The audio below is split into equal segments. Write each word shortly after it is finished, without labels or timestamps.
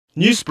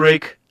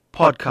Newsbreak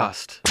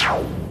Podcast.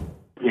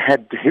 We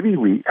had heavy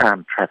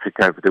traffic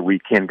over the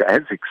weekend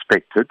as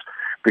expected,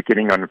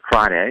 beginning on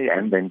Friday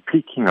and then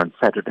peaking on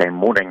Saturday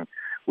morning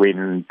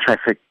when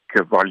traffic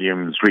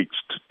volumes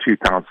reached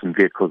 2,000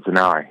 vehicles an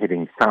hour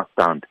heading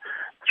southbound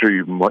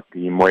through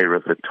the Moy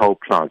River Toll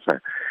Plaza.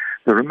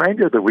 The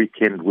remainder of the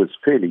weekend was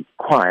fairly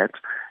quiet,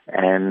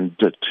 and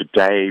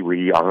today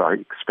we are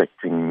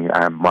expecting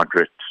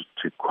moderate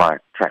to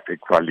quiet traffic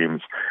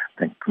volumes.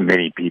 I think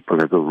many people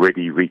have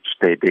already reached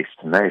their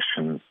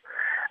destinations.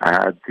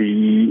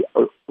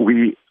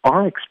 We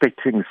are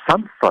expecting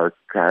some folk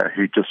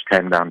who just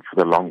came down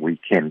for the long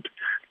weekend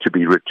to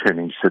be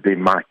returning, so there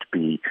might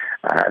be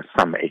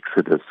some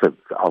exodus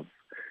of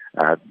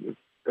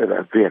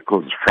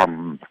vehicles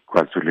from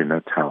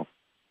KwaZulu-Natal.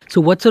 So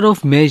what sort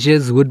of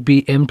measures would be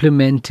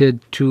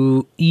implemented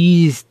to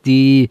ease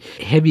the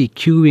heavy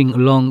queuing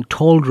along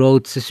toll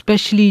roads,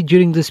 especially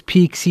during this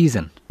peak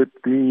season?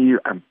 The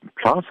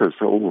plazas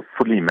are all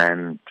fully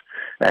manned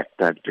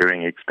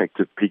during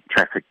expected peak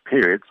traffic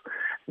periods,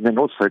 and then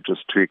also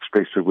just to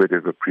express a word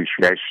of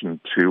appreciation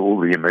to all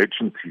the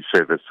emergency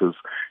services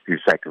who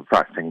are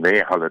sacrificing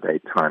their holiday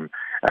time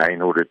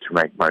in order to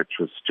make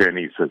motorists'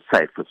 journeys as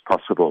safe as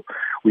possible.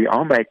 We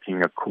are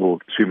making a call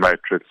to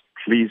motorists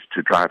please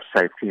to drive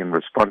safely and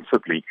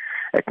responsibly,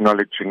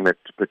 acknowledging that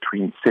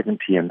between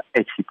 70 and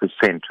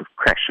 80% of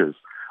crashes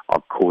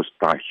are caused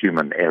by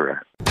human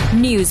error.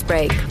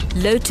 Newsbreak,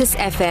 Lotus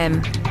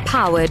FM,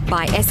 powered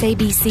by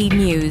SABC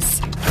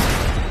News.